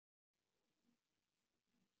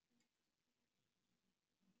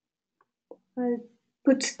I'll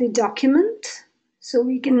put the document so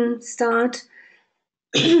we can start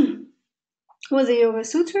with the Yoga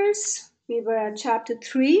Sutras. We were at chapter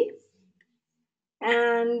 3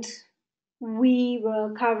 and we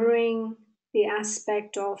were covering the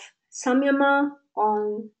aspect of samyama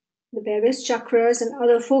on the various chakras and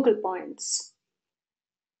other focal points.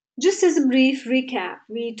 Just as a brief recap,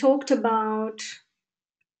 we talked about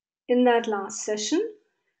in that last session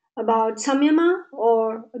about samyama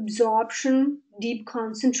or absorption, deep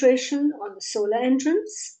concentration on the solar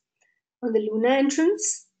entrance, on the lunar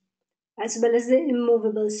entrance, as well as the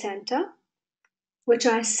immovable center, which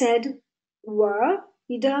I said were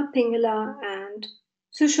Ida, Pingala, and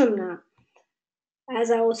Sushumna.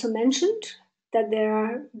 As I also mentioned, that there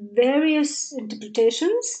are various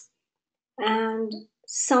interpretations, and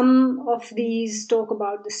some of these talk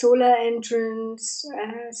about the solar entrance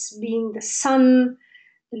as being the sun,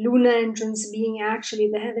 the lunar entrance being actually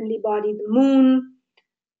the heavenly body, the moon.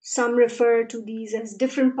 Some refer to these as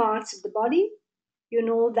different parts of the body. You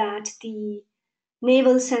know that the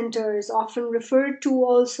navel center is often referred to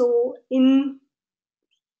also in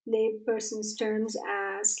layperson's terms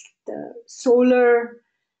as the solar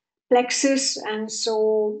plexus, and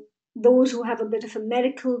so those who have a bit of a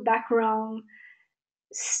medical background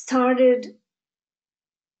started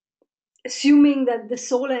assuming that the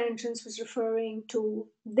solar entrance was referring to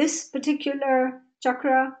this particular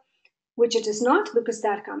chakra, which it is not because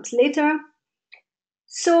that comes later.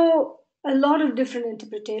 So, a lot of different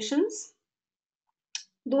interpretations.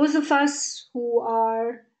 Those of us who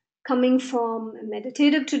are coming from a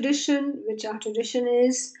meditative tradition, which our tradition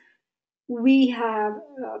is, we have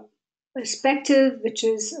a perspective which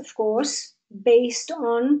is, of course, based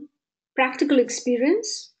on practical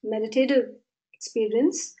experience, meditative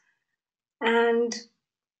experience. And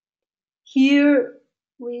here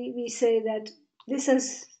we say that this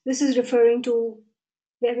is referring to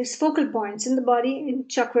various focal points in the body, and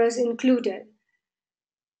chakras included.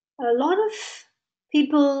 A lot of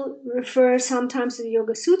people refer sometimes to the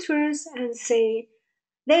Yoga Sutras and say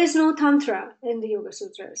there is no Tantra in the Yoga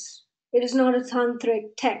Sutras. It is not a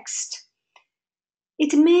tantric text.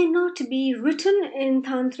 It may not be written in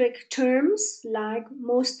tantric terms like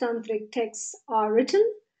most tantric texts are written,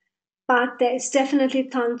 but there is definitely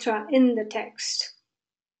Tantra in the text.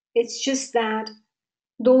 It's just that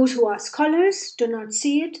those who are scholars do not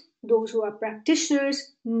see it, those who are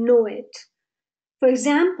practitioners know it. For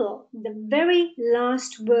example, the very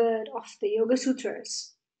last word of the Yoga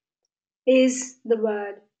Sutras is the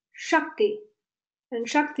word Shakti, and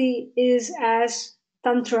Shakti is as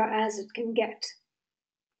Tantra as it can get.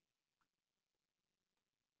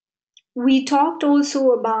 We talked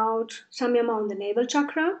also about Samyama on the navel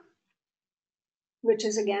chakra, which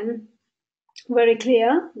is again very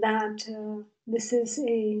clear that this is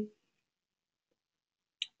a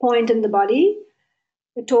point in the body.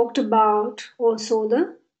 We talked about also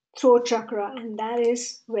the throat chakra, and that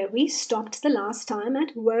is where we stopped the last time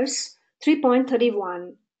at verse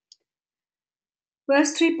 3.31.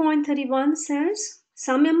 Verse 3.31 says,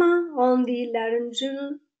 Samyama on the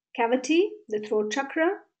laryngeal cavity, the throat chakra,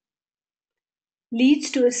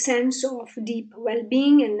 leads to a sense of deep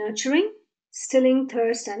well-being and nurturing, stilling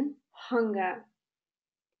thirst and hunger.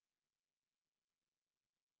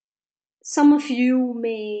 Some of you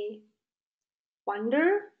may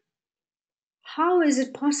wonder, how is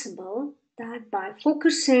it possible that by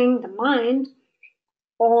focusing the mind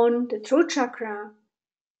on the throat chakra,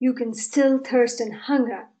 you can still thirst and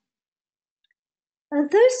hunger?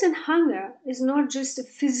 Thirst and hunger is not just a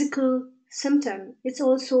physical symptom, it's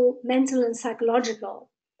also mental and psychological.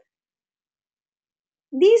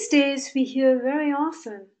 These days, we hear very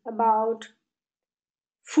often about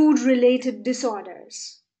food related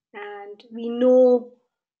disorders, and we know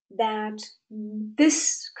that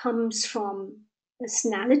this comes from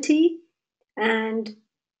personality, and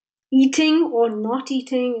eating or not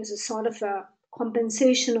eating is a sort of a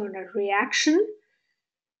compensation or a reaction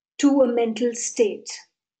to a mental state.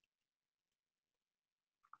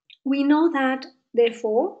 We know that,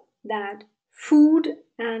 therefore, that food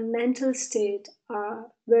and mental state are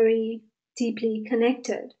very deeply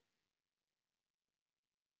connected.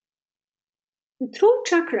 The throat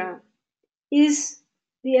chakra is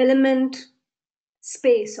the element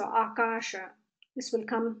space or akasha. This will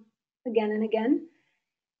come again and again.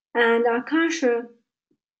 And akasha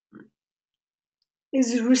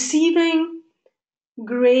is receiving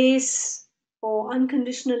grace or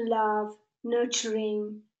unconditional love,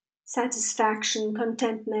 nurturing, satisfaction,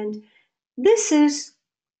 contentment. This is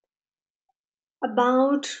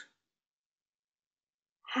about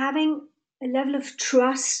having a level of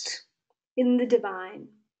trust in the divine.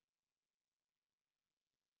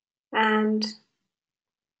 And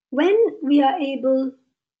when we are able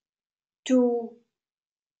to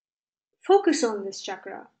focus on this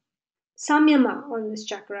chakra, samyama on this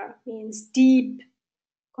chakra means deep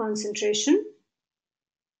concentration,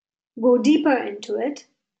 go deeper into it,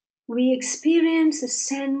 we experience a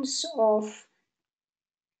sense of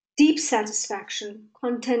deep satisfaction,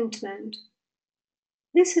 contentment.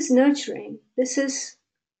 This is nurturing, this is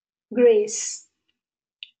grace.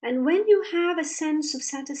 And when you have a sense of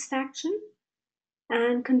satisfaction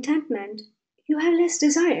and contentment, you have less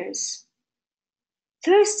desires.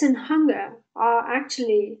 Thirst and hunger are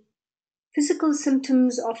actually physical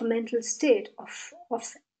symptoms of a mental state,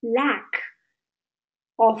 of lack,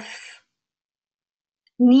 of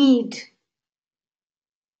need.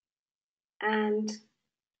 And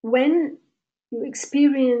when you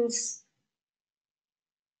experience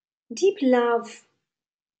deep love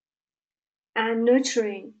and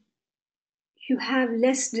nurturing, you have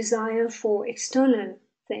less desire for external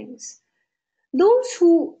things. Those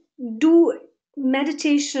who do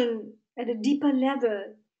meditation at a deeper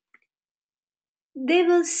level, they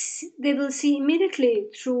will see immediately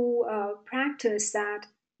through practice that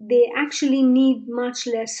they actually need much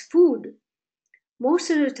less food. Most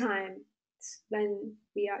of the time, when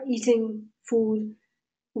we are eating food,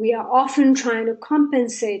 we are often trying to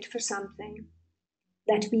compensate for something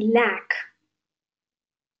that we lack.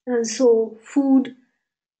 And so, food,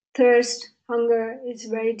 thirst, hunger is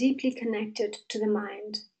very deeply connected to the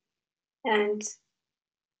mind. And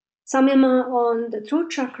samyama on the throat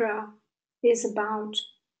chakra is about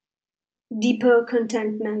deeper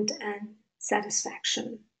contentment and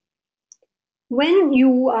satisfaction. When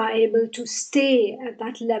you are able to stay at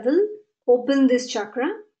that level, open this chakra.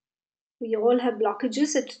 We all have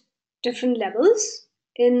blockages at different levels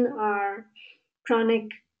in our pranic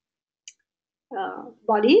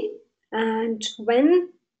body. And when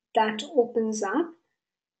that opens up,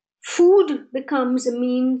 food becomes a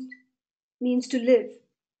means to live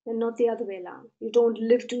and not the other way around. You don't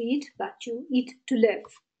live to eat, but you eat to live.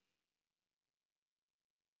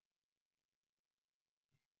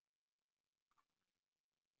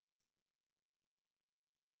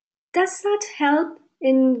 Does that help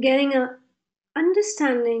in getting an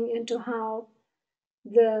understanding into how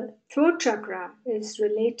the throat chakra is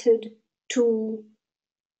related to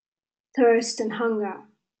thirst and hunger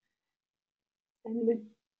and with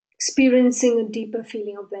experiencing a deeper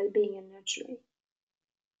feeling of well-being and nurturing?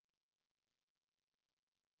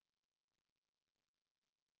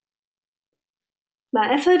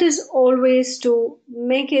 My effort is always to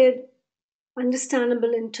make it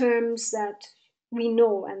understandable in terms that we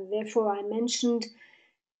know, and therefore I mentioned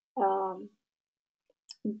um,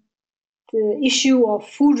 the issue of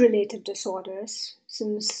food-related disorders,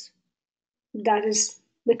 since that is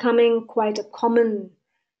becoming quite a common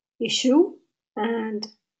issue, and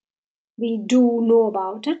we do know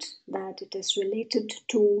about it, that it is related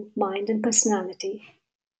to mind and personality.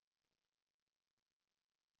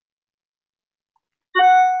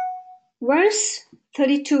 Verse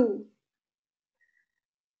 32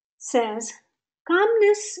 says,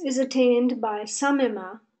 calmness is attained by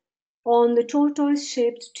samyama on the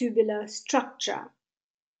tortoise-shaped tubular structure.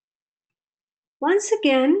 Once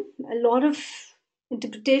again, a lot of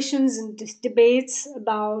interpretations and debates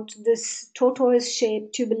about this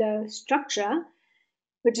tortoise-shaped tubular structure,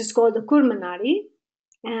 which is called the Kurmanari,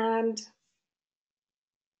 and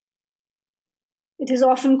it is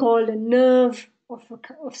often called a nerve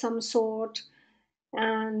of some sort,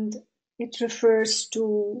 and it refers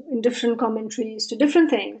to, in different commentaries, to different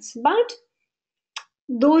things. But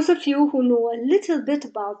those of you who know a little bit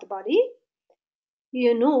about the body,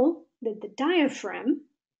 you know that the diaphragm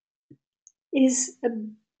is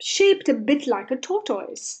shaped a bit like a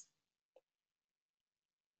tortoise.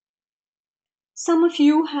 Some of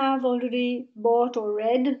you have already bought or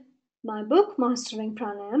read my book, Mastering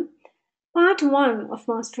Pranayam. Part 1 of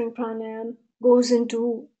Mastering Pranayam goes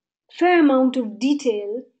into a fair amount of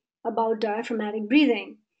detail about diaphragmatic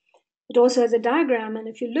breathing. It also has a diagram, and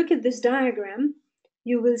if you look at this diagram,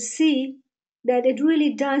 you will see that it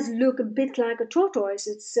really does look a bit like a tortoise.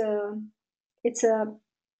 It's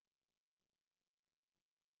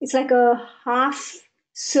like a half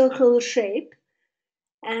circle shape,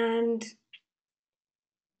 and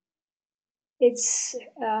it's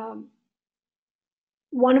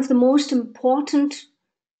one of the most important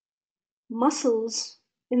muscles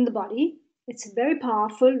in the body. It's very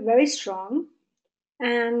powerful, very strong,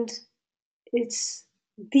 and it's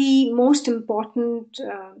the most important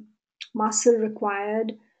muscle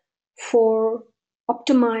required for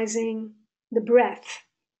optimizing the breath,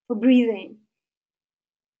 for breathing.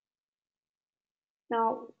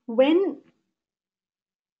 Now, when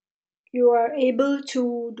you are able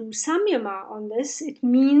to do samyama on this, it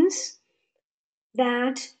means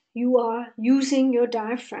that you are using your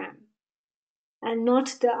diaphragm and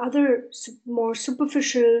not the other more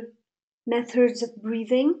superficial methods of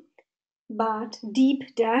breathing, but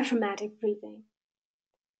deep diaphragmatic breathing.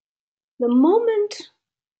 The moment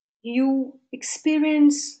you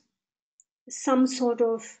experience some sort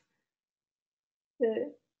of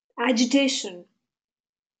agitation,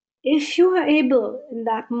 if you are able in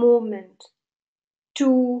that moment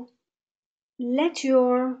to let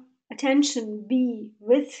your attention be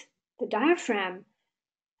with the diaphragm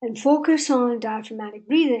and focus on diaphragmatic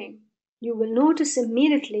breathing, you will notice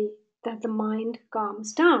immediately that the mind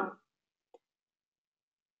calms down.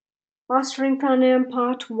 Mastering Pranayam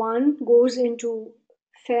Part 1 goes into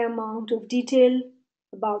a fair amount of detail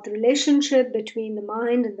about the relationship between the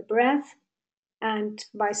mind and the breath, and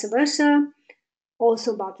vice versa,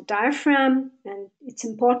 also about the diaphragm and its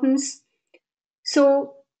importance.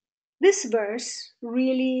 So this verse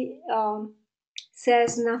really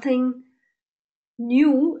says nothing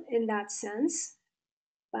new in that sense,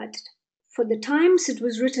 but for the times it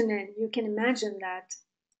was written in, you can imagine that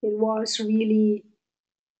it was really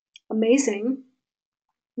amazing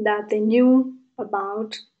that they knew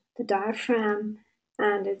about the diaphragm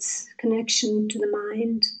and its connection to the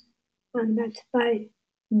mind, and that by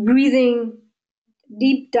breathing,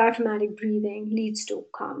 deep diaphragmatic breathing leads to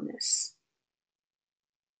calmness.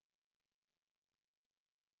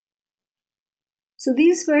 So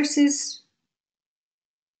these verses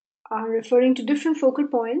are referring to different focal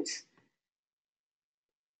points.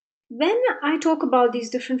 When I talk about these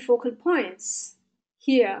different focal points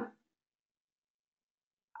here,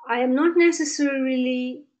 I am not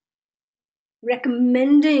necessarily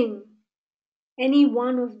recommending any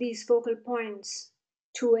one of these focal points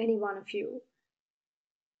to any one of you.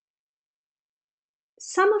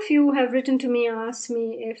 Some of you have written to me and asked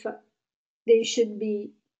me if they should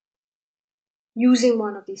be using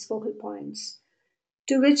one of these focal points,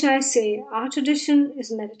 to which I say our tradition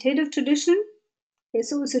is a meditative tradition.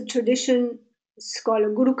 It's also a tradition, it's called a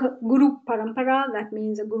Guru Parampara. That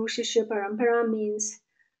means a Guru Shishya Parampara means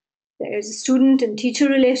there is a student and teacher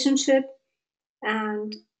relationship,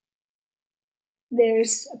 and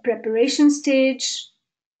there's a preparation stage,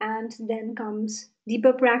 and then comes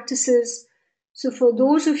deeper practices. So for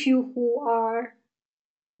those of you who are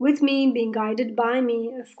with me, being guided by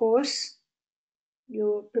me, of course,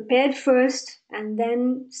 you're prepared first, and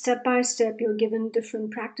then step by step, you're given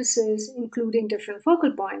different practices, including different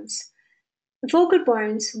focal points. The focal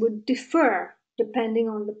points would differ depending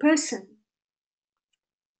on the person.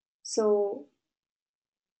 So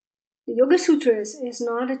the Yoga Sutras is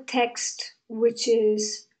not a text which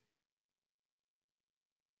is,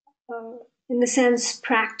 in the sense,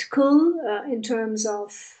 practical in terms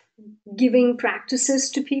of giving practices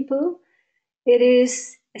to people. It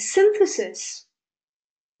is a synthesis.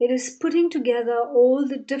 It is putting together all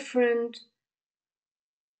the different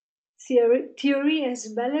theory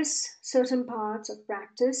as well as certain parts of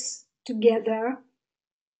practice together,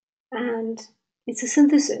 and it's a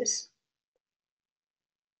synthesis.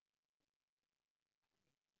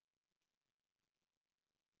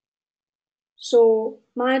 So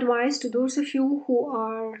my advice to those of you who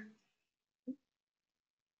are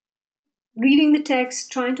reading the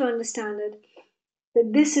text, trying to understand it,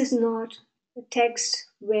 that this is not a text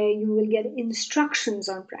where you will get instructions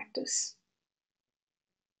on practice,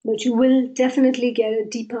 but you will definitely get a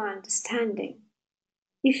deeper understanding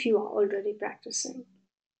if you are already practicing.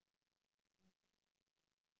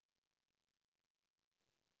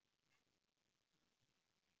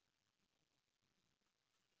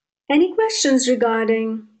 Any questions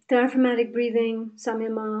regarding diaphragmatic breathing,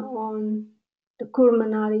 samyama on the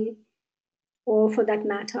kurmanali, or for that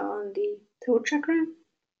matter on the throat chakra?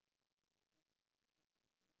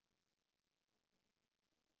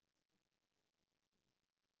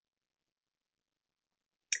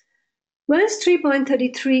 Verse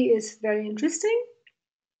 3.33 is very interesting.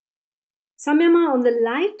 Samyama on the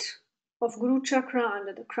light of Guru Chakra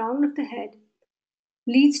under the crown of the head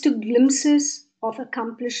leads to glimpses of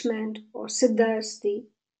accomplishment or siddhas, the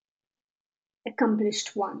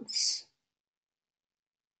accomplished ones.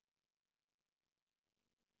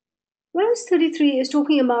 Verse 33 is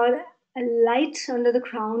talking about a light under the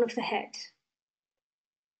crown of the head.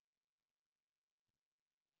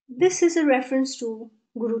 This is a reference to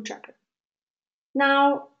Guru Chakra.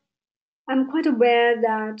 Now, I'm quite aware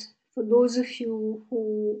that for those of you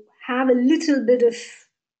who have a little bit of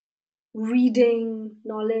reading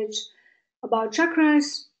knowledge about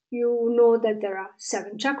chakras, you know that there are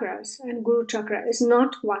 7 chakras, and Guru Chakra is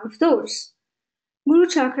not one of those. Guru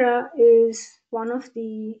Chakra is one of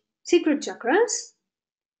the secret chakras,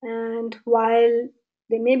 and while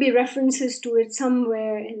there may be references to it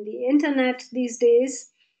somewhere in the internet these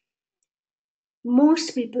days,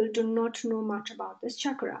 most people do not know much about this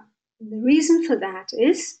chakra. The reason for that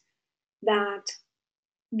is that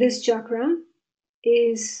this chakra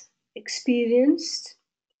is experienced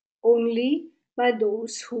only by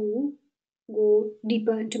those who go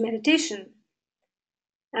deeper into meditation.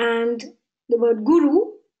 And the word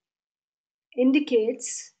guru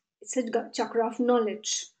indicates it's a chakra of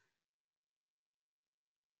knowledge.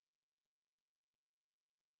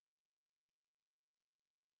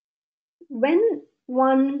 When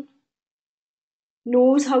one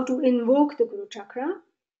knows how to invoke the Guru Chakra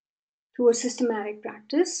through a systematic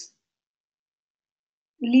practice,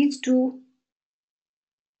 leads to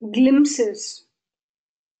glimpses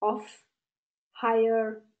of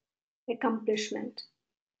higher accomplishment.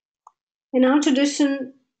 In our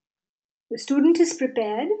tradition, the student is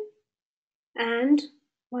prepared and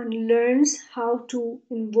one learns how to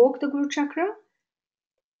invoke the Guru Chakra.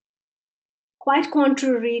 Quite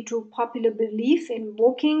contrary to popular belief,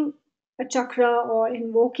 invoking a chakra or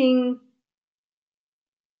invoking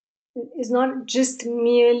is not just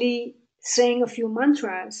merely saying a few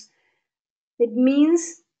mantras. It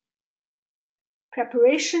means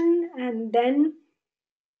preparation and then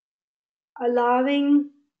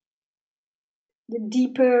allowing the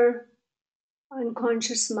deeper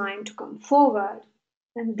unconscious mind to come forward.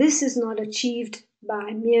 And this is not achieved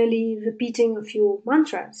by merely repeating a few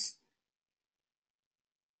mantras.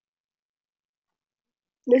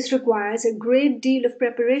 This requires a great deal of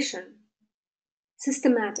preparation,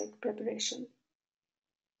 systematic preparation.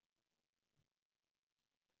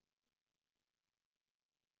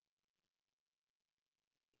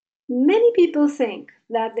 Many people think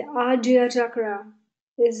that the Ajya chakra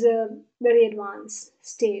is a very advanced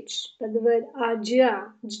stage, but the word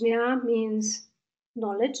Ajya, Jna means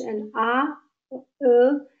knowledge, and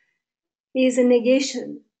is a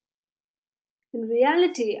negation. In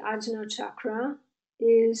reality, Ajna chakra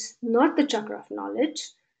is not the chakra of knowledge,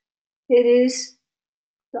 it is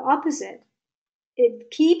the opposite. It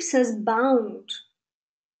keeps us bound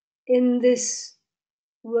in this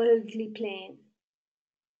worldly plane.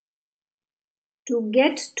 To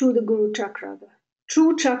get to the Guru Chakra, the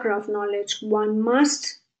true chakra of knowledge, one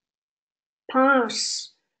must pass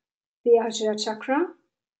the Ajna Chakra,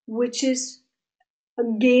 which is a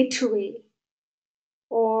gateway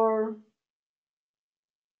or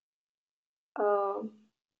a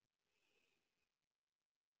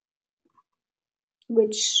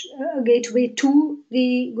gateway to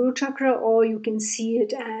the Guru Chakra, or you can see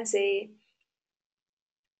it as a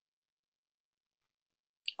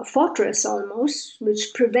fortress almost,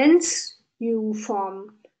 which prevents you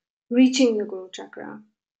from reaching the Guru Chakra.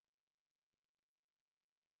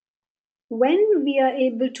 When we are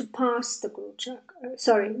able to pass the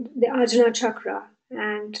the Ajna Chakra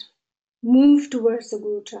and move towards the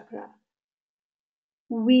Guru Chakra,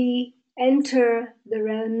 we enter the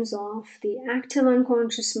realms of the active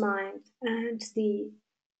unconscious mind and the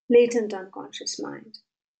latent unconscious mind.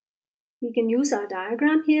 We can use our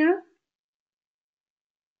diagram here.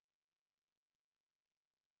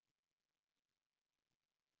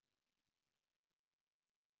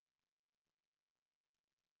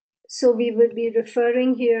 So we would be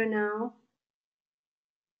referring here now,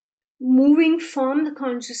 moving from the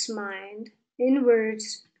conscious mind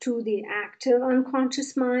inwards to the active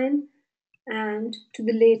unconscious mind and to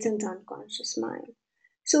the latent unconscious mind.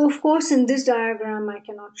 So of course in this diagram I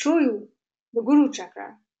cannot show you the Guru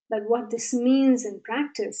Chakra, but what this means in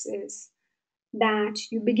practice is that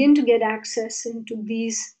you begin to get access into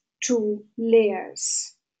these two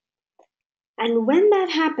layers. And when that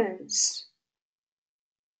happens,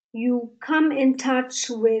 you come in touch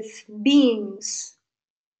with beings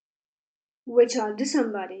which are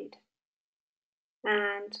disembodied,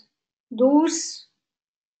 and those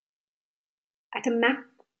in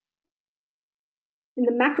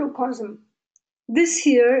the macrocosm. This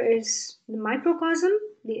here is the microcosm,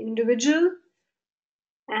 the individual,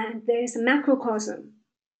 and there is a macrocosm,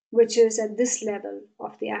 which is at this level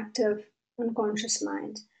of the active unconscious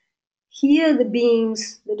mind. Here the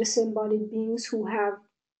beings, the disembodied beings who have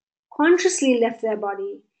consciously left their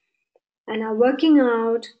body and are working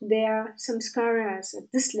out their samskaras at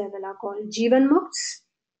this level are called Jivan Mukts.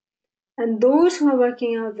 And those who are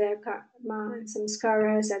working out their karma and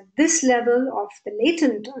samskaras at this level of the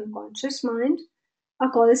latent unconscious mind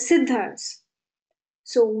are called Siddhas.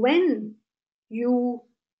 So when you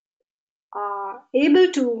are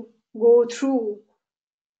able to go through,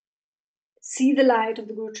 see the light of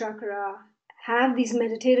the Guru Chakra, have these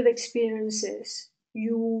meditative experiences,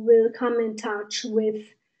 you will come in touch with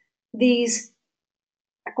these,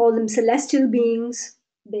 I call them celestial beings.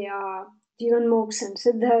 They are Jivan Moks and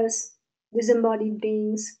Siddhas, disembodied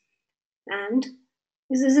beings, and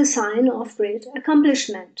this is a sign of great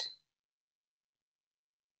accomplishment.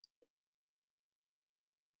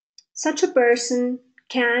 Such a person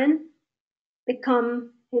can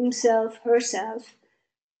become himself, herself,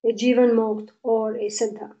 a Jivan Mokt or a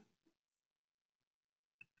Siddha.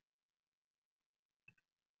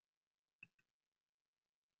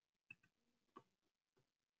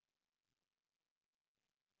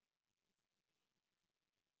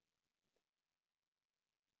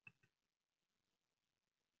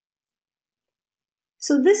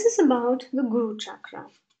 So this is about the Guru Chakra.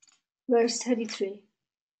 Verse 33.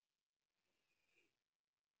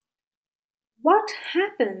 What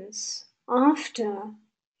happens after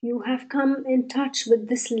you have come in touch with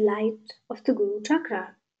this light of the Guru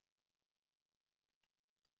Chakra?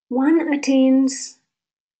 One attains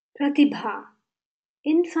pratibha,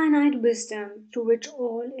 infinite wisdom through which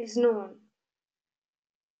all is known.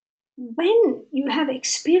 When you have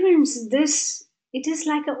experienced this, it is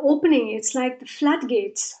like an opening, it's like the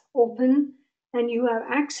floodgates open, and you have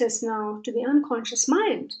access now to the unconscious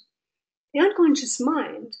mind. The unconscious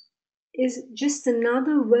mind is just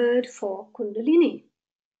another word for Kundalini.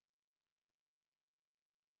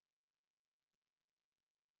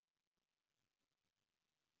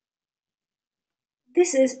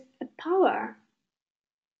 This is a power,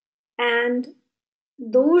 and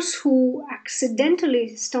those who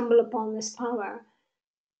accidentally stumble upon this power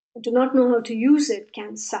and do not know how to use it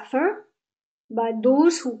can suffer. But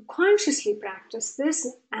those who consciously practice this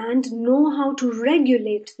and know how to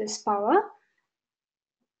regulate this power,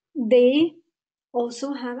 they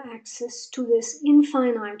also have access to this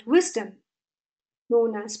infinite wisdom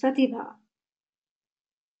known as pratibha.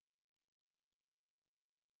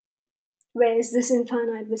 Where is this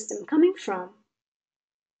infinite wisdom coming from?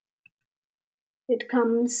 It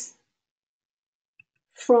comes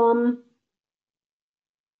from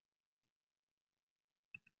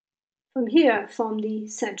here, from the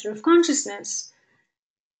center of consciousness.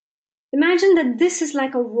 Imagine that this is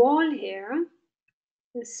like a wall here,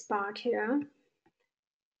 this part here,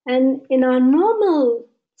 and in our normal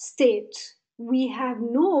state, we have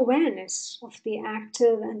no awareness of the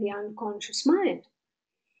active and the unconscious mind.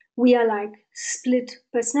 We are like split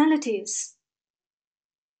personalities.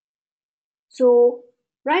 So,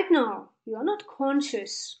 right now, you are not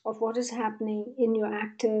conscious of what is happening in your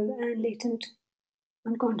active and latent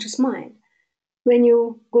unconscious mind. When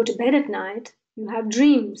you go to bed at night, you have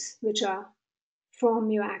dreams which are from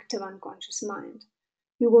your active unconscious mind.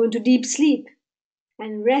 You go into deep sleep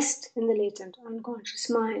and rest in the latent unconscious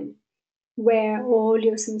mind, where all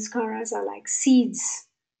your samskaras are like seeds.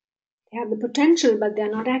 They have the potential, but they're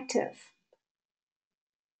not active.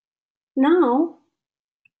 Now,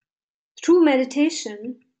 through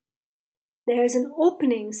meditation, there is an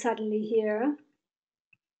opening suddenly here,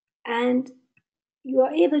 and you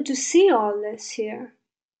are able to see all this here.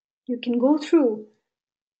 You can go through,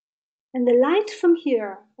 and the light from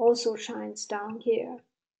here also shines down here.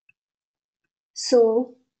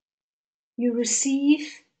 So you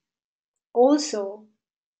receive also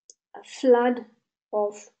a flood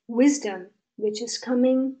of wisdom which is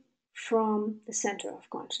coming from the center of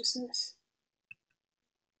consciousness.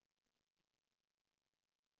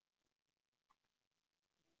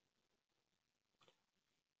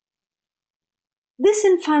 This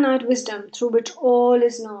infinite wisdom through which all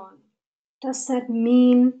is known, does that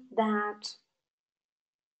mean that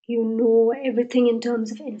you know everything in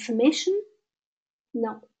terms of information?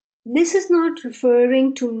 No. This is not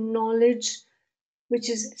referring to knowledge which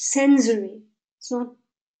is sensory.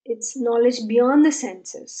 It's knowledge beyond the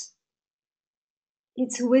senses.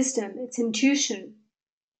 It's wisdom, it's intuition.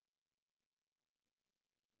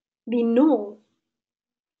 We know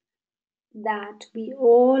that we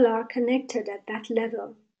all are connected at that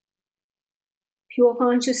level. Pure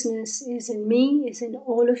consciousness is in me, is in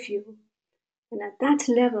all of you. And at that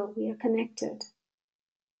level, we are connected.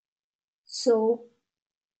 So,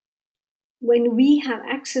 when we have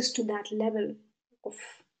access to that level of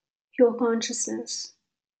pure consciousness,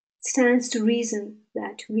 it stands to reason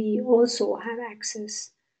that we also have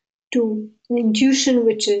access to an intuition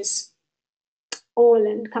which is all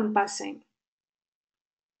encompassing.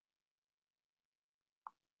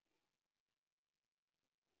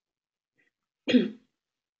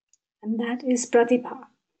 And that is pratibha,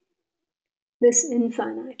 this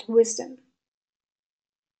infinite wisdom.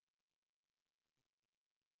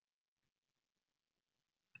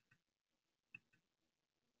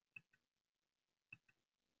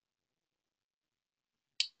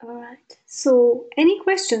 All right. So, any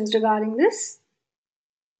questions regarding this?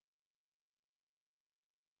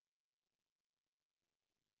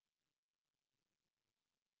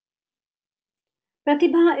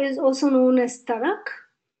 Pratibha is also known as Tarak.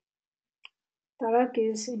 Tarak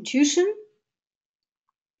is intuition.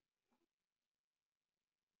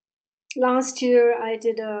 Last year, I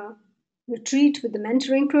did a retreat with the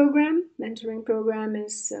mentoring program. Mentoring program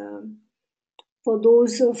is for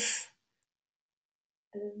those of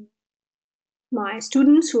my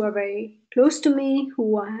students who are very close to me,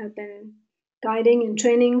 who I have been guiding and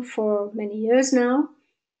training for many years now.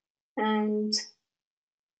 And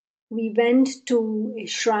we went to a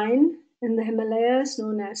shrine in the Himalayas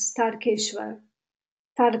known as Tarkeshwar.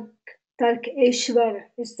 Tarkeshwar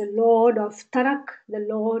is the lord of Tarak, the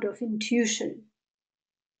lord of intuition.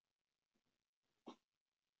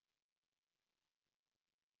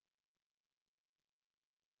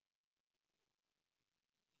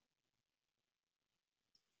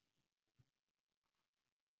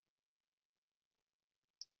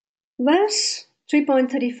 Verse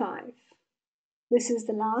 3.35. This is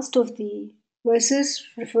the last of the verses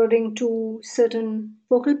referring to certain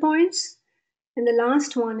focal points. And the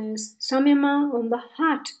last one is Samyama on the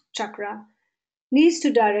heart chakra leads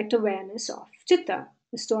to direct awareness of Chitta,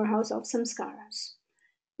 the storehouse of samskaras.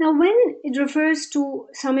 Now, when it refers to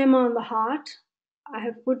Samyama on the heart, I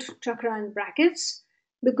have put chakra in brackets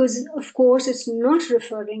because, of course, it's not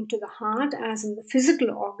referring to the heart as in the physical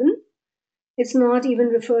organ. It's not even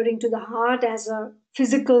referring to the heart as a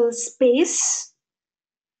physical space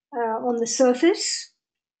on the surface,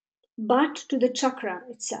 but to the chakra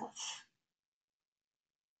itself.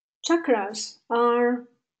 Chakras are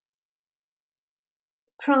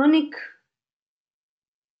pranic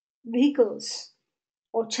vehicles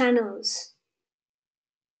or channels,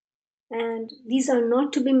 and these are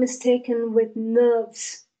not to be mistaken with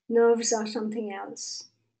nerves. Nerves are something else.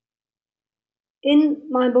 In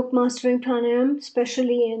my book Mastering Pranayam,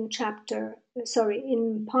 especially in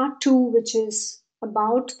part 2, which is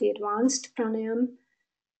about the advanced pranayam,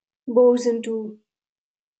 goes into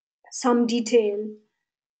some detail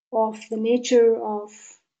of the nature of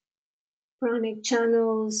pranic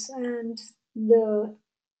channels and the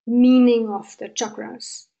meaning of the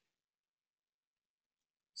chakras.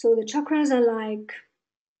 So the chakras are like,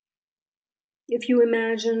 if you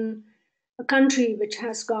imagine a country which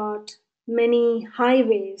has got many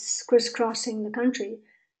highways crisscrossing the country,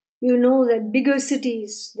 you know that bigger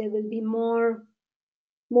cities, there will be more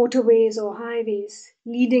motorways or highways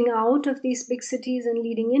leading out of these big cities and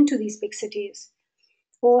leading into these big cities,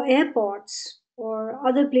 or airports or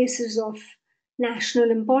other places of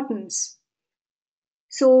national importance.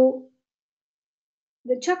 So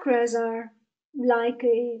the chakras are like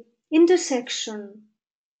a intersection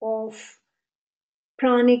of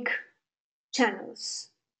pranic channels.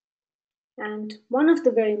 And one of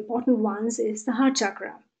the very important ones is the heart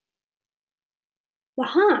chakra. The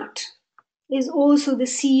heart is also the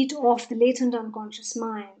seat of the latent unconscious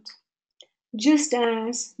mind, just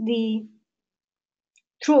as the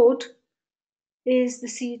throat is the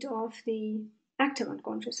seat of the active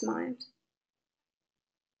unconscious mind.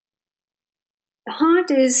 The heart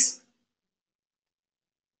is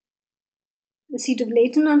the seat of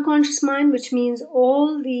latent unconscious mind, which means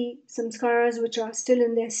all the samskaras which are still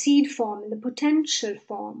in their seed form, in the potential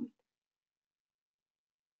form.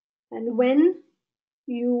 And when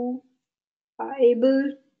you are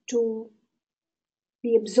able to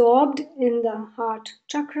be absorbed in the heart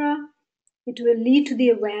chakra, it will lead to the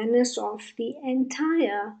awareness of the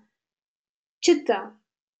entire chitta,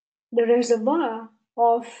 the reservoir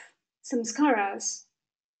of samskaras,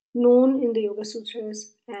 known in the Yoga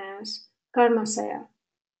Sutras as karmasaya.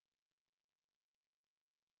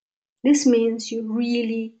 This means you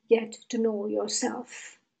really get to know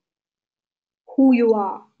yourself, who you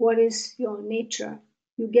are, what is your nature.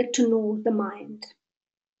 You get to know the mind.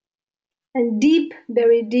 And deep,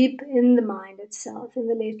 very deep in the mind itself, in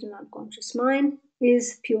the latent unconscious mind,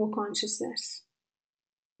 is pure consciousness.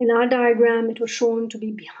 In our diagram, it was shown to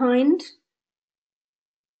be behind.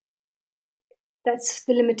 That's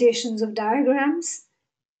the limitations of diagrams.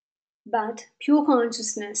 But pure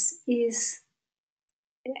consciousness is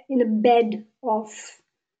in a bed of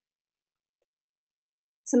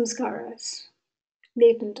samskaras,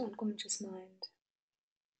 latent unconscious mind.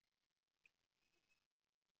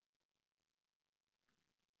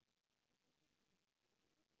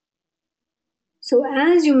 So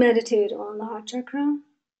as you meditate on the heart chakra,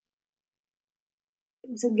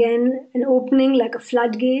 it's again an opening like a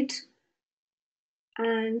floodgate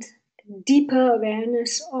and deeper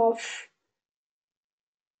awareness of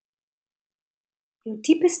your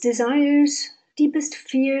deepest desires, deepest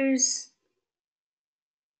fears,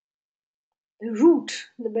 the root,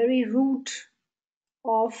 the very root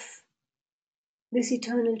of this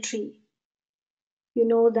eternal tree. You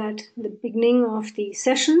know that the beginning of the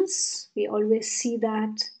sessions, we always see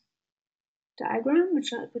that diagram,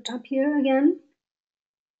 which I'll put up here again.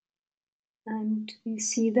 And we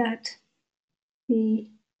see that the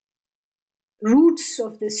roots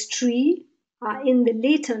of this tree are in the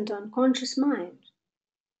latent unconscious mind.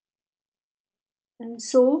 And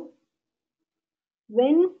so,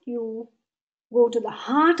 when you go to the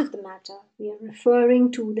heart of the matter, we are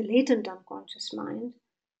referring to the latent unconscious mind,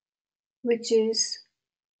 which is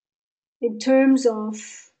in terms of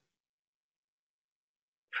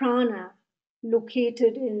prana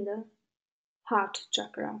located in the heart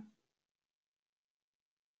chakra.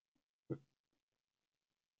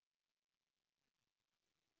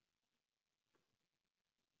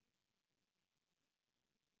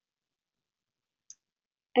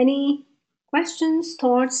 Any questions,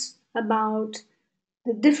 thoughts about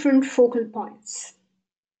the different focal points?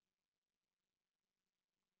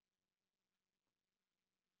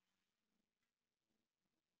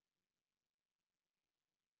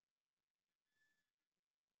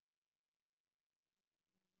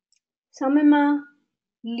 Samyama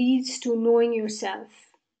leads to knowing yourself,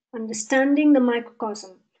 understanding the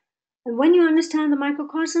microcosm. And when you understand the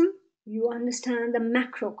microcosm, you understand the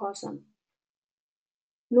macrocosm.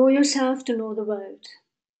 Know yourself to know the world.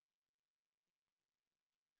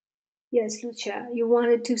 Yes, Lucia, you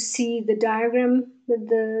wanted to see the diagram with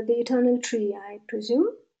the eternal tree, I presume.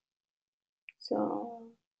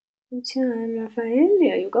 So, Lucia and Raphael,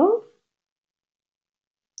 there you go.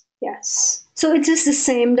 Yes. So it is the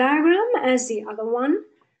same diagram as the other one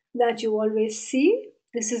that you always see.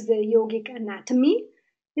 This is the yogic anatomy.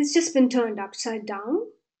 It's just been turned upside down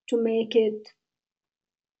to make it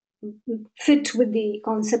fit with the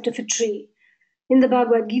concept of a tree. In the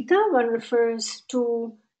Bhagavad Gita, one refers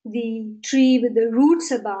to the tree with the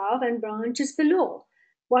roots above and branches below.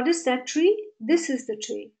 What is that tree? This is the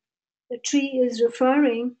tree. The tree is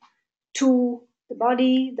referring to the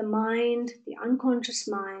body, the mind, the unconscious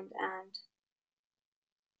mind, and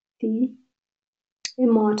the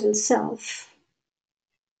immortal self.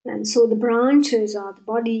 And so the branches are the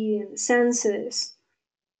body and the senses.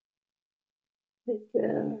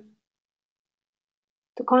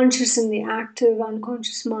 The conscious and the active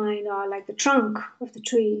unconscious mind are like the trunk of the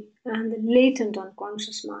tree, and the latent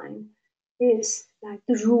unconscious mind is like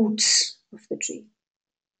the roots of the tree.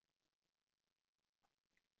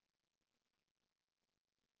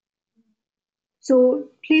 So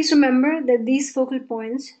please remember that these focal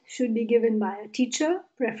points should be given by a teacher,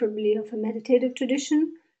 preferably of a meditative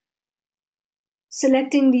tradition.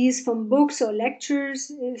 Selecting these from books or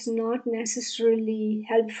lectures is not necessarily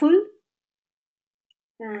helpful,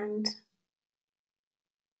 and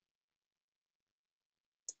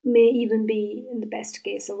may even be, in the best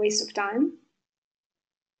case, a waste of time.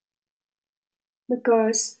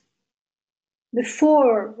 Because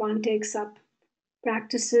before one takes up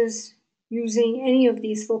practices using any of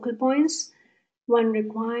these focal points, one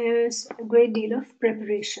requires a great deal of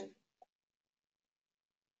preparation.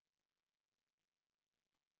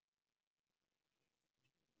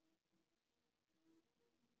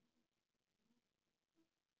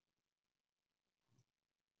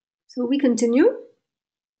 So we continue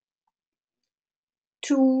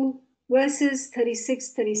to verses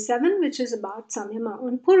 36-37, which is about Samyama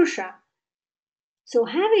on Purusha. So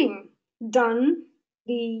having done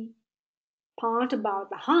the part about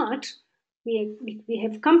the heart, we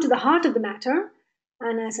have come to the heart of the matter,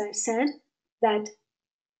 and as I said, that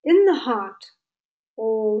in the heart,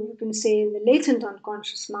 or you can say in the latent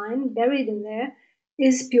unconscious mind, buried in there,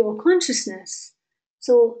 is pure consciousness.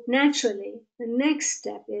 So naturally, the next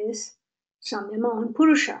step is Samyama on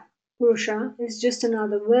Purusha. Purusha is just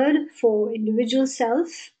another word for individual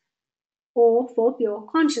self or for pure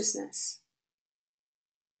consciousness.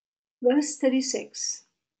 Verse 36.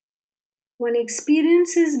 One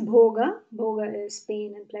experiences bhoga, bhoga is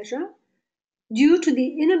pain and pleasure, due to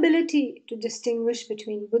the inability to distinguish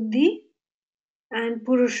between buddhi and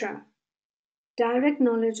purusha. Direct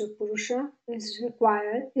knowledge of purusha is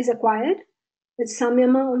acquired with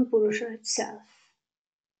samyama on purusha itself.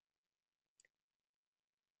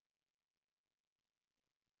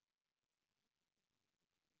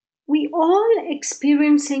 We all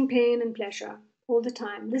experiencing pain and pleasure all the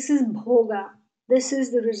time. This is bhoga. This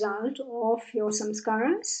is the result of your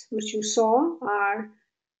samskaras, which you saw are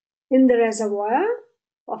in the reservoir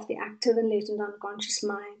of the active and latent unconscious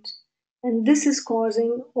mind. And this is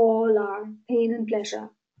causing all our pain and pleasure.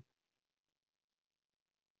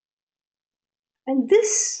 And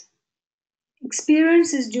this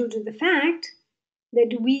experience is due to the fact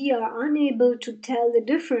that we are unable to tell the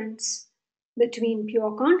difference between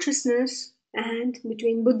pure consciousness and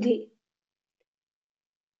between buddhi.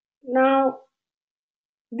 Now,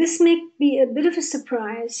 this may be a bit of a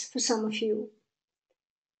surprise for some of you.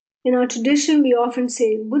 In our tradition, we often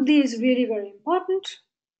say buddhi is really very important.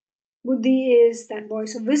 Buddhi is that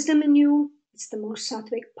voice of wisdom in you. It's the most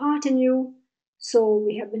sattvic part in you. So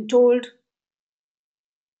we have been told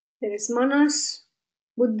there is manas,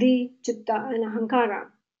 buddhi, chitta, and ahankara.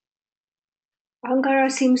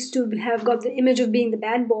 Ahankara seems to have got the image of being the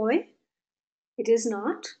bad boy. It is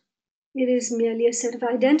not. It is merely a set of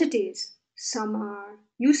identities. Some are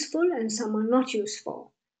useful and some are not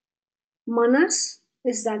useful. Manas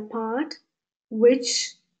is that part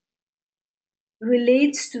which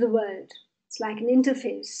relates to the world. It's like an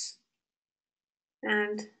interface.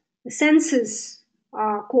 And the senses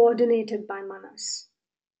are coordinated by manas.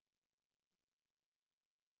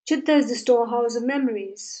 Chitta is the storehouse of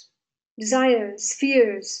memories, desires,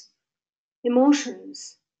 fears,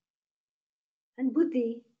 emotions. And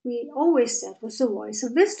buddhi, we always said, was the voice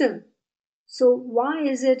of wisdom. So why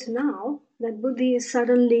is it now that buddhi is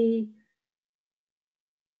suddenly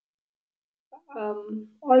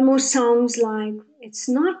almost sounds like it's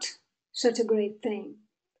not such a great thing?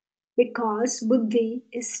 Because buddhi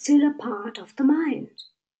is still a part of the mind.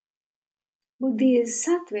 Buddhi is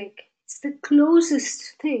sattvic. It's the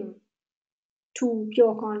closest thing to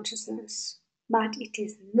pure consciousness, but it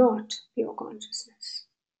is not pure consciousness.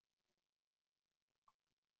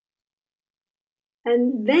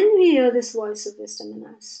 And when we hear this voice of wisdom in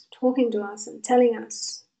us, talking to us and telling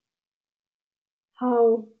us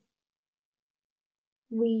how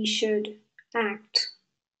we should act,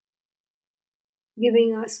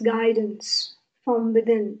 giving us guidance from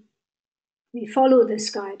within, we follow this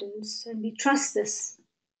guidance and we trust this.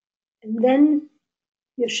 And then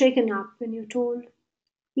you're shaken up when you're told,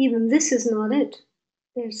 even this is not it.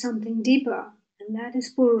 There's something deeper, and that is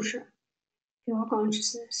Purusha, pure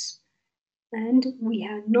consciousness. And we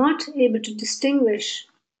are not able to distinguish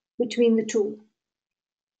between the two.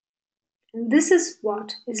 And this is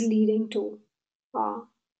what is leading to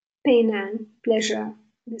pain and pleasure,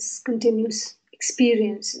 this continuous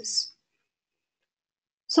experiences.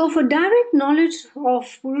 So for direct knowledge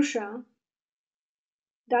of Purusha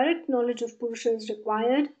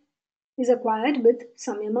is acquired with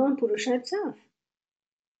Samyama on Purusha itself.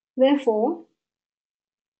 Therefore,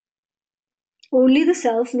 only the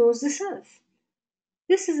self knows the self.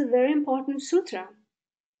 This is a very important sutra.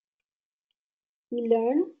 We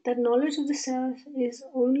learn that knowledge of the self is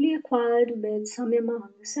only acquired with Samyama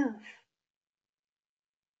on the self.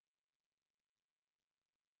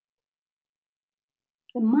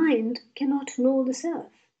 The mind cannot know the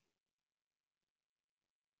self.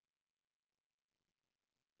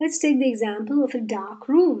 Let's take the example of a dark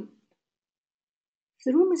room. If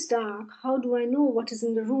the room is dark, how do I know what is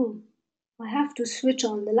in the room? I have to switch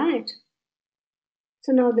on the light.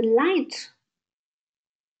 So now the light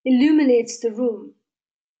illuminates the room,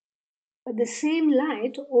 but the same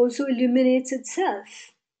light also illuminates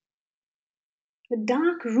itself. The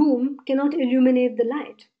dark room cannot illuminate the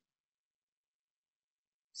light.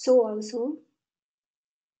 So also,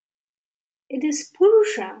 it is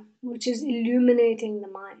Purusha which is illuminating the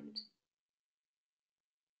mind.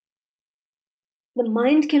 The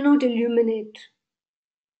mind cannot illuminate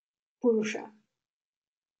Purusha.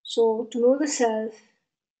 So to know the self,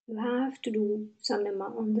 you have to do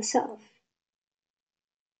Samyama on the self.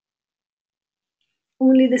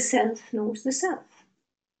 Only the self knows the self.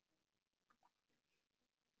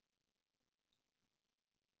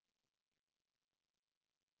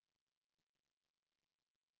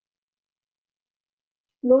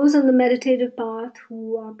 Those on the meditative path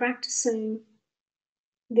who are practicing,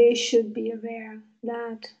 they should be aware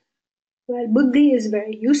that while buddhi is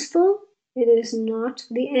very useful, it is not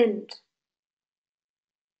the end.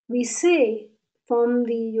 We say from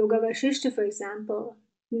the Yoga Vashishta, for example,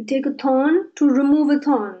 you take a thorn to remove a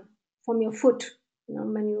thorn from your foot. How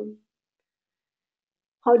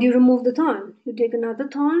do you remove the thorn? You take another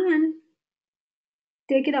thorn and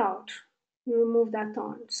take it out. You remove that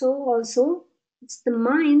thorn. So also, it's the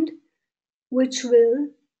mind which will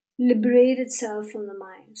liberate itself from the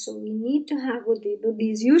mind. So we need to have buddhi. Buddhi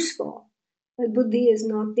is useful, but buddhi is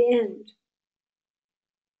not the end.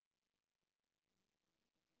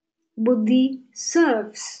 Buddhi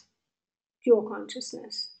serves pure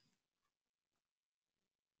consciousness.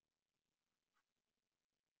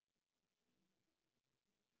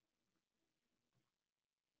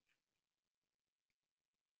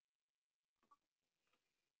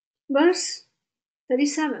 Verse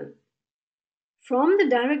 37. From the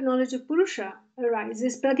direct knowledge of Purusha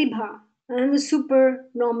arises Pratibha and the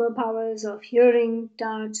supernormal powers of hearing,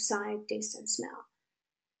 touch, sight, taste, and smell.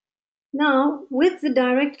 Now, with the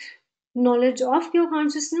direct knowledge of pure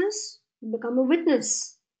consciousness, you become a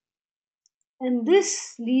witness. And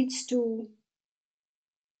this leads to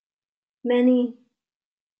many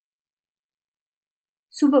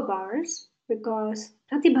superpowers because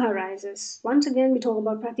Pratibha arises. Once again, we talk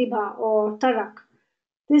about Pratibha or Tarak.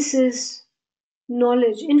 This is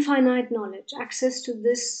knowledge, infinite knowledge, access to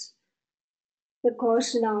this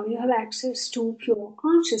because now you have access to pure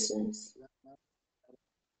consciousness.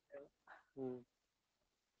 mm,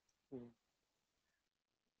 mm,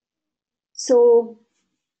 So,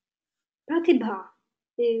 Pratibha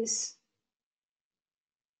is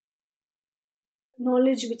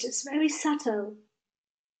knowledge which is very subtle,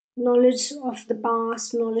 knowledge of the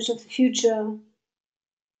past, knowledge of the future.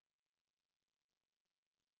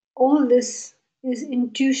 All this is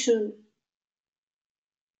intuition.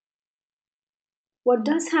 What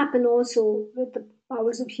does happen also with the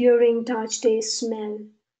powers of hearing, touch, taste, smell,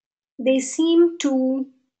 they seem to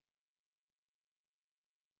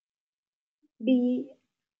be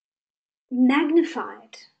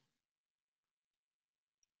magnified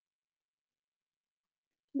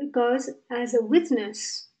because, as a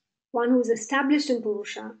witness, one who is established in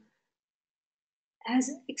Purusha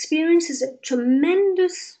has experiences a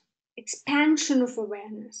tremendous expansion of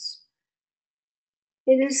awareness.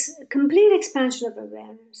 It is a complete expansion of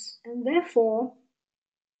awareness, and therefore,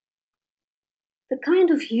 the kind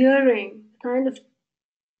of hearing, the kind of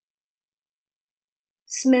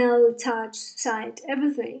smell, touch, sight,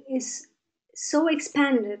 everything is so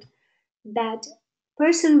expanded that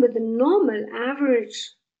person with a normal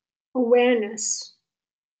average awareness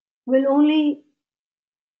will only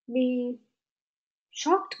be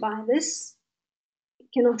shocked by this,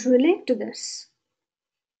 cannot relate to this.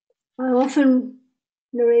 I often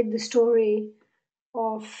narrate the story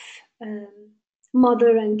of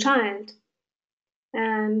mother and child,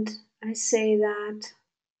 and I say that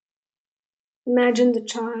imagine the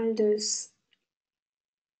child is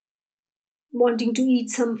wanting to eat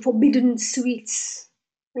some forbidden sweets,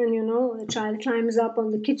 and the child climbs up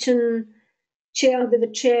on the kitchen chair with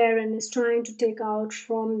a chair and is trying to take out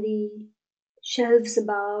from the shelves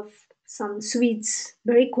above some sweets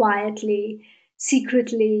very quietly,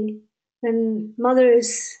 secretly. Then mother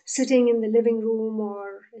is sitting in the living room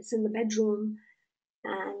or is in the bedroom,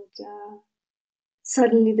 and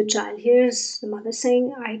suddenly the child hears the mother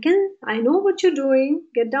saying, I know what you're doing.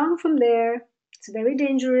 Get down from there. It's very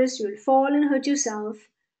dangerous. You'll fall and hurt yourself.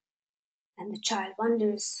 And the child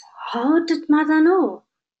wonders, how did mother know?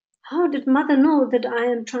 How did mother know that I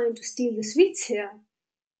am trying to steal the sweets here?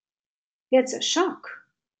 Gets a shock.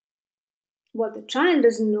 What the child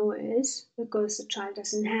doesn't know is, because the child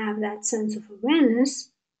doesn't have that sense of awareness,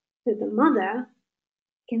 that the mother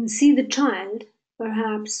can see the child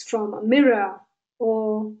perhaps from a mirror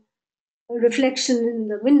or a reflection in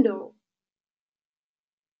the window.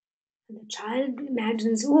 And the child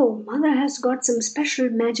imagines, oh, mother has got some special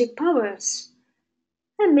magic powers.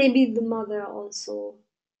 And maybe the mother also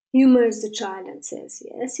humors the child and says,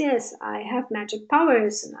 yes, yes, I have magic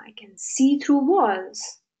powers and I can see through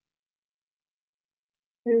walls.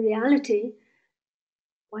 In reality,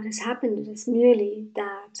 what has happened is merely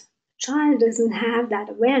that the child doesn't have that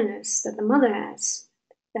awareness that the mother has,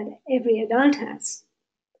 that every adult has.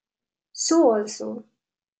 So also,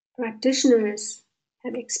 practitioners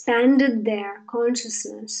have expanded their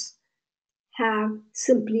consciousness, have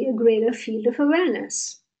simply a greater field of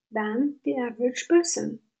awareness than the average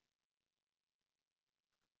person.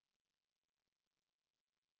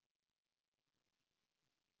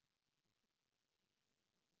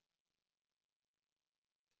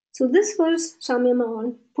 So this was Samyama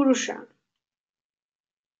on Purusha.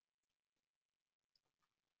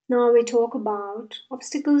 Now we talk about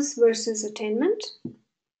obstacles versus attainment.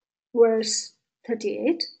 Verse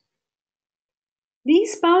 38.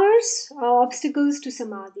 These powers are obstacles to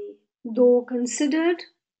samadhi, though considered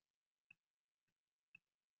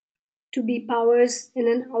to be powers in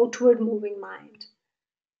an outward moving mind.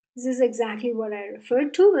 This is exactly what I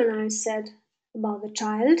referred to when I said about the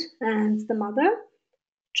child and the mother.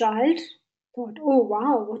 Child thought, oh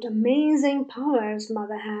wow, what amazing powers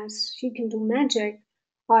mother has. She can do magic.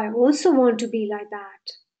 I also want to be like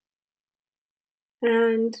that.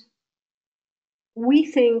 And we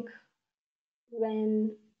think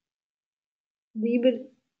when we will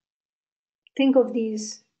think of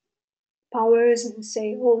these powers and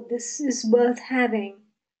say, oh, this is worth having.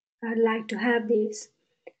 I'd like to have these.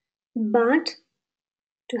 But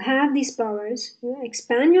to have these powers, you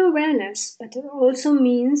expand your awareness, but it also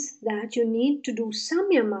means that you need to do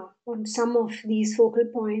samyama on some of these focal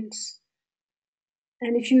points.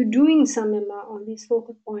 And if you're doing samyama on these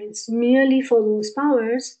focal points merely for those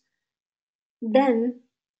powers, then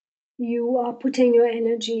you are putting your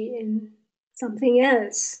energy in something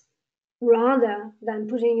else rather than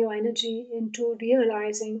putting your energy into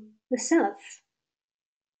realizing the self.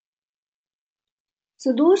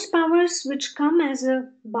 So those powers which come as a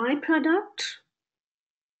byproduct,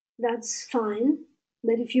 that's fine.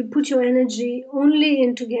 But if you put your energy only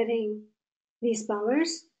into getting these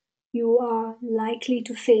powers, you are likely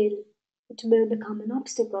to fail. It will become an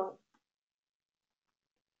obstacle.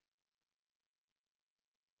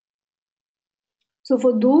 So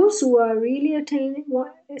for those who are really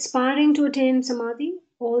aspiring to attain samadhi,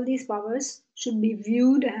 all these powers should be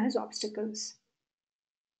viewed as obstacles.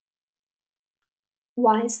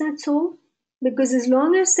 Why is that so? Because as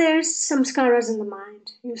long as there's samskaras in the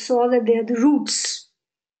mind, you saw that they are the roots.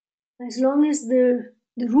 As long as the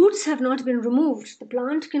roots have not been removed, the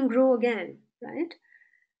plant can grow again, right?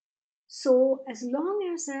 So as long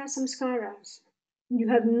as there are samskaras, you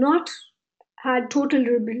have not had total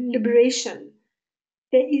liberation,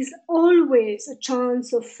 there is always a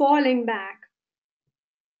chance of falling back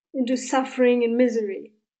into suffering and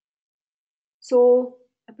misery. So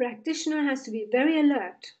a practitioner has to be very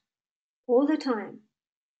alert all the time.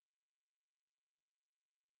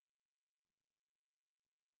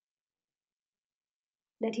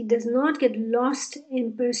 That he does not get lost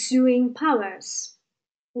in pursuing powers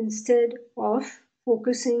instead of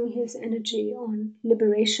focusing his energy on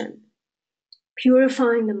liberation,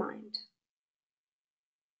 purifying the mind.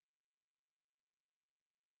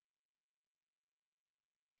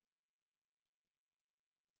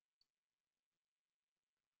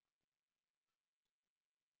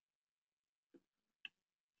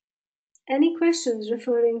 Any questions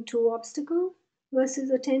referring to obstacle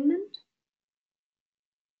versus attainment?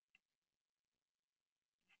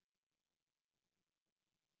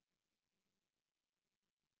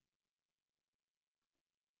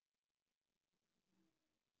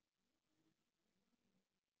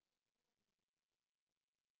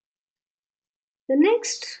 The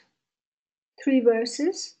next 3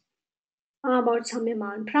 verses are about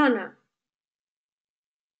samyama and prana.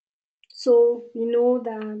 So we know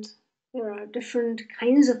that there are different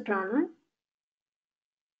kinds of prana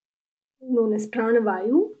known as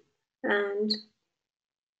pranavayu, and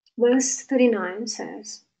verse 39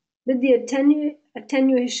 says, with the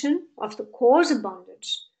attenuation of the cause of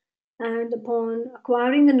bondage and upon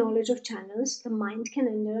acquiring the knowledge of channels, the mind can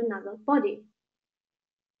enter another body.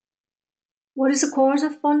 What is the cause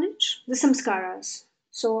of bondage? The samskaras.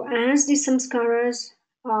 So as the samskaras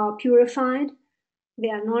are purified, they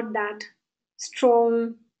are not that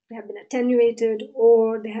strong, they have been attenuated,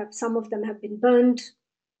 or some of them have been burnt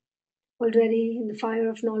already in the fire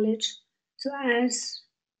of knowledge. So as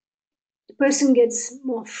the person gets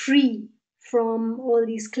more free from all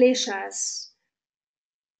these kleshas,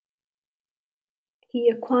 he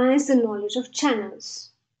acquires the knowledge of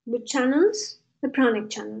channels. Which channels? The pranic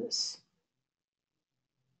channels.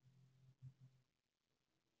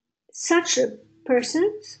 Such a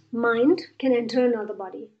person's mind can enter another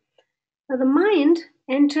body. Now the mind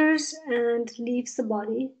enters and leaves the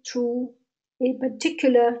body through a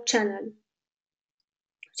particular channel,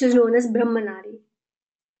 which is known as Brahmanari.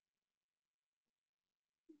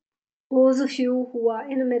 Those of you who are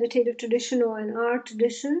in a meditative tradition or in our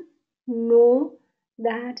tradition know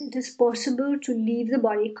that it is possible to leave the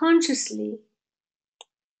body consciously.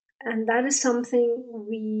 And that is something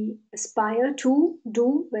we aspire to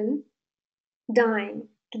do when dying,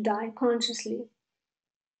 to die consciously.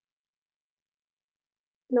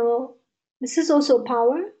 Now, this is also a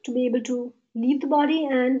power to be able to leave the body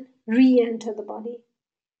and re-enter the body.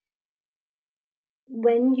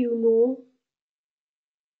 When you know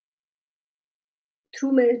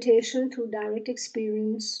through meditation, through direct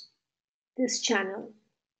experience, this channel,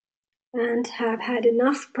 and have had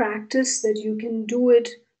enough practice that you can do it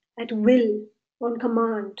at will, on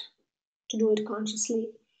command, to do it consciously.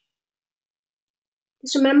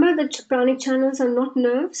 Just remember that pranic channels are not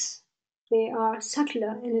nerves, they are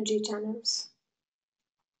subtler energy channels.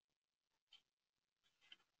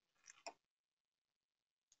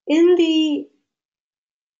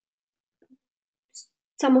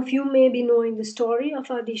 Some of you may be knowing the story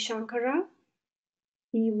of Adi Shankara.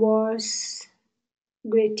 He was a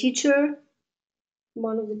great teacher,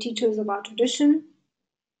 one of the teachers of our tradition.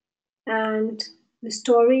 And the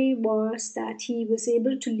story was that he was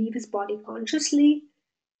able to leave his body consciously,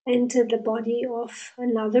 enter the body of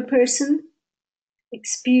another person,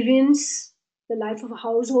 experience the life of a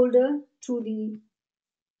householder through the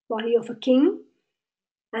body of a king,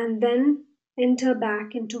 and then enter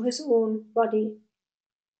back into his own body.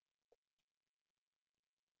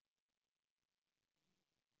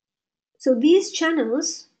 So these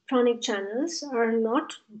channels, pranic channels, are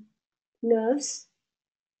not nerves.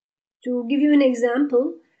 To give you an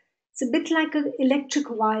example, it's a bit like an electric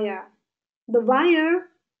wire. The wire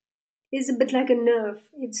is a bit like a nerve.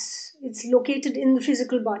 It's located in the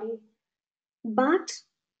physical body. But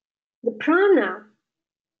the prana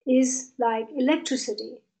is like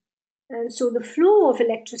electricity. And so the flow of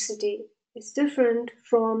electricity is different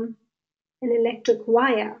from an electric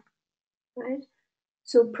wire, right?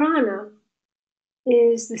 So prana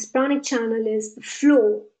is, this pranic channel is the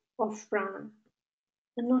flow of prana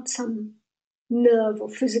and not some nerve or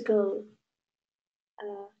physical,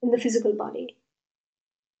 in the physical body.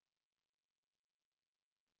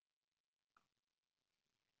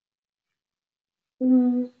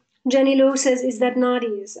 Jenny Lowe says, is that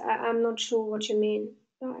nadis? I'm not sure what you mean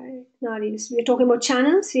by nadis. We're talking about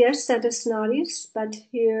channels, yes, that is nadis, but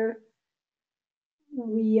here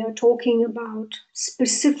we are talking about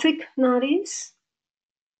specific nadis,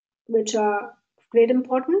 which are of great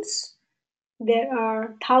importance. There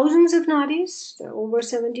are thousands of nadis, there are over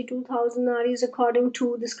 72,000 nadis according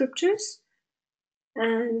to the scriptures,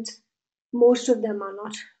 and most of them are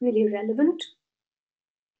not really relevant.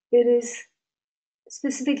 There is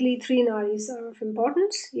specifically three nadis are of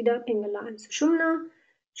importance: Ida, Pingala, and Sushumna.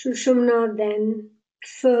 Sushumna then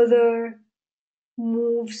further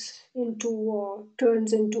moves into or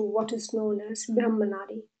turns into what is known as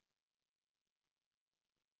Brahmanadi.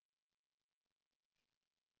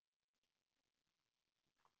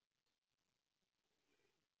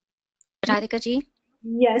 Radhika ji?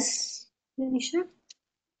 Yes, Manisha?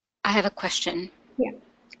 I have a question. Yeah.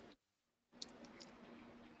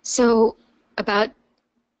 So, about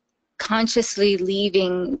consciously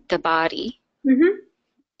leaving the body,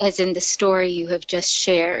 as in the story you have just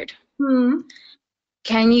shared,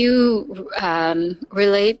 can you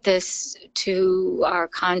relate this to our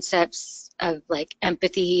concepts of like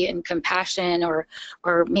empathy and compassion, or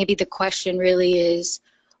maybe the question really is,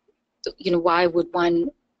 you know, why would one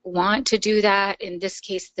want to do that? In this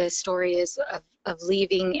case, the story is of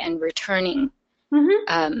leaving and returning.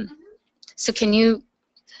 So can you,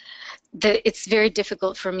 it's very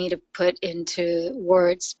difficult for me to put into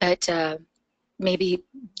words, but maybe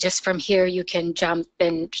just from here you can jump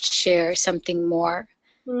and share something more.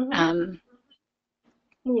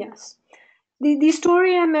 Yes. The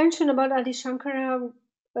story I mentioned about Adi Shankara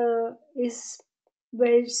is a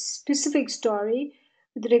very specific story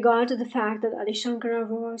with regard to the fact that Adi Shankara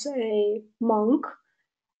was a monk,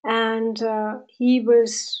 and he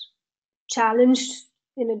was challenged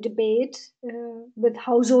in a debate with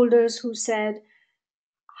householders who said,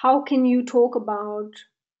 how can you talk about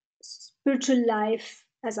spiritual life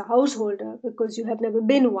as a householder because you have never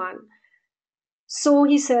been one? So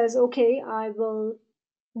he says, okay, I will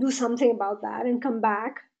do something about that and come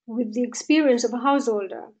back with the experience of a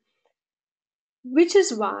householder, which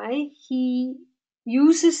is why he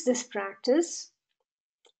uses this practice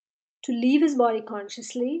to leave his body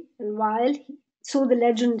consciously. And so the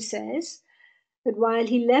legend says that while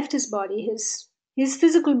he left his body, his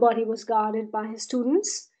physical body was guarded by his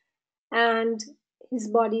students, and his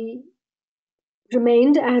body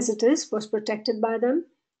remained as it is, was protected by them.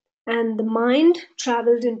 And the mind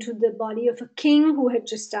traveled into the body of a king who had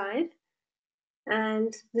just died.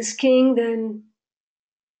 And this king then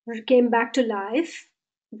came back to life.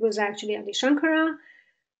 It was actually Adi Shankara,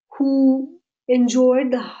 who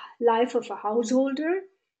enjoyed the life of a householder.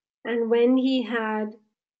 And when he had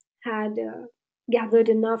gathered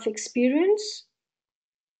enough experience,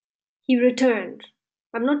 he returned.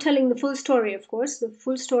 I'm not telling the full story, of course. The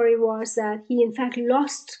full story was that he, in fact,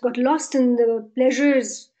 got lost in the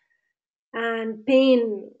pleasures and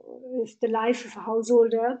pain of the life of a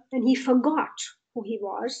householder, and he forgot who he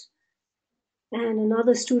was. And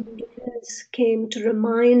another student of his came to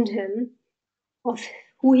remind him of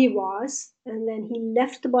who he was, and then he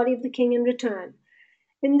left the body of the king and returned.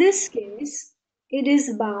 In this case, it is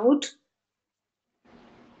about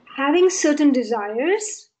having certain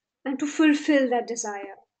desires and to fulfill that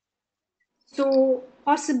desire. So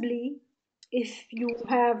possibly, if you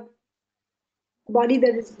have a body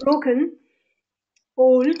that is broken,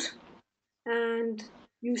 old, and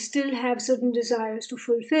you still have certain desires to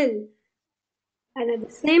fulfill, and at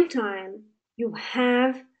the same time, you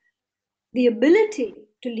have the ability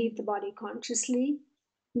to leave the body consciously,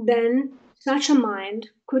 then such a mind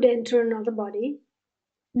could enter another body,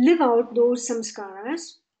 live out those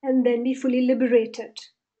samskaras, and then be fully liberated.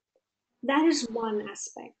 That is one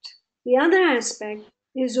aspect. The other aspect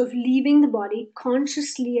is of leaving the body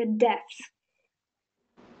consciously at death.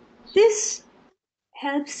 This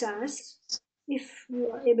helps us, if we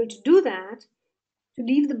are able to do that, to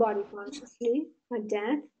leave the body consciously at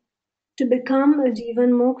death, to become a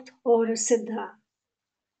Jivan Mukt or a Siddha.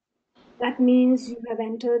 That means you have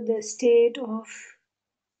entered the state of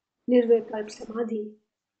Nirvikalp Samadhi,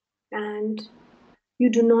 and you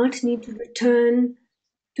do not need to return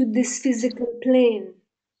to this physical plane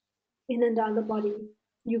in another body.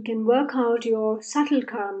 You can work out your subtle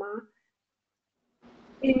karma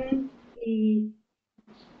in the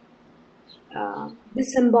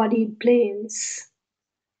disembodied planes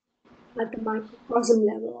at the microcosm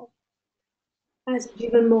level as a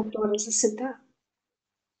Jivan Mukta or as a Siddha.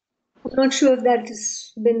 I'm not sure if that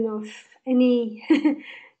has been of any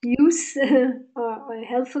use or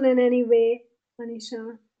helpful in any way,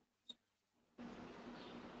 Anisha.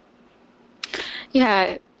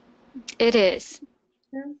 Yeah, it is.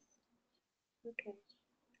 Yeah? Okay,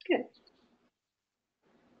 good.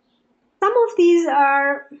 Some of these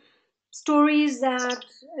are stories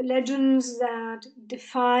legends that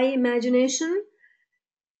defy imagination.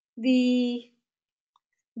 The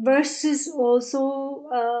verses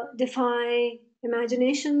also defy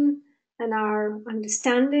imagination and our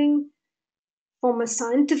understanding. From a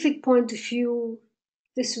scientific point of view,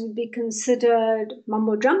 this would be considered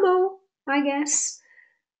mumbo jumbo, I guess.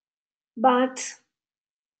 But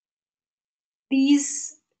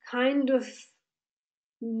these kind of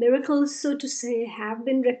miracles, so to say, have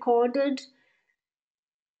been recorded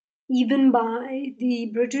even by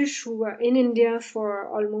the British, who were in India for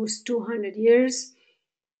almost 200 years.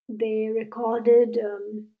 They recorded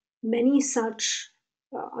many such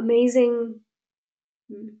amazing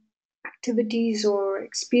activities or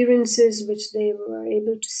experiences which they were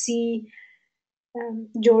able to see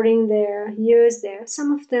during their years there.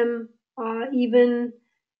 Some of them are even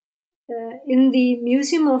in the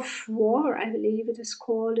Museum of War, I believe it is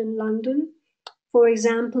called, in London. For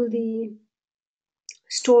example, the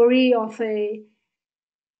story of a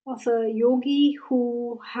yogi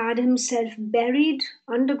who had himself buried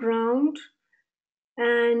underground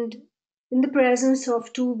and in the presence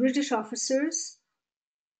of two British officers,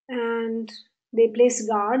 and they placed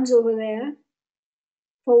guards over there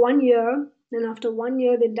for 1 year, and after 1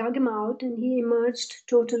 year they dug him out and he emerged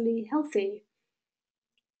totally healthy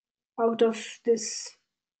out of this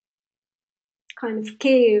kind of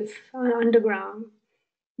cave underground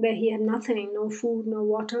where he had nothing, no food, no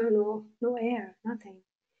water, no air, nothing.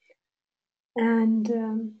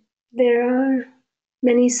 And there are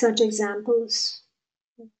many such examples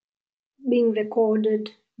being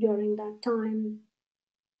recorded during that time.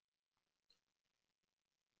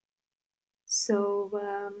 So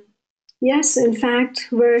yes, in fact,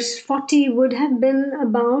 verse 40 would have been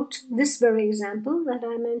about this very example that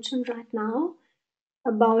I mentioned right now,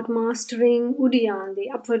 about mastering Udiyan,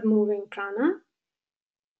 the upward moving prana.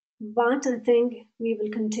 But I think we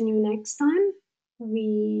will continue next time.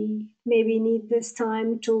 We maybe need this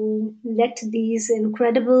time to let these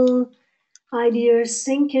incredible ideas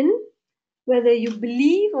sink in. Whether you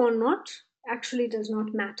believe or not actually does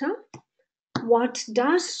not matter. What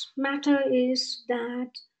does matter is that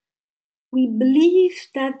we believe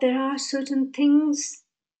that there are certain things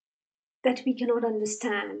that we cannot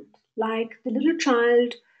understand, like the little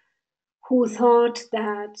child who thought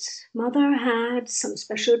that mother had some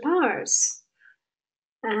special powers,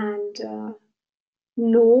 and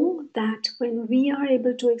know that when we are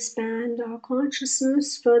able to expand our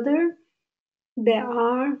consciousness further, there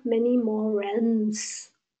are many more realms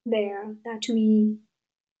there that we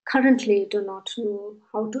currently do not know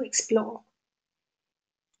how to explore.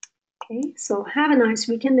 Okay, so have a nice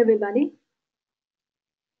weekend, everybody,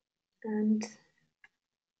 and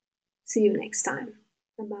see you next time.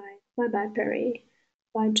 Bye-bye. Bye-bye, Perry.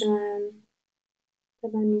 Bye, Joanne.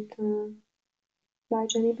 Bye-bye, Nita. Bye,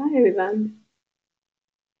 Jenny. Bye, everyone.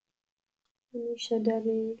 Anisha,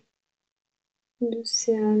 Debbie,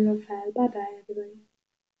 Lucia, and Raphael. Bye-bye, everybody.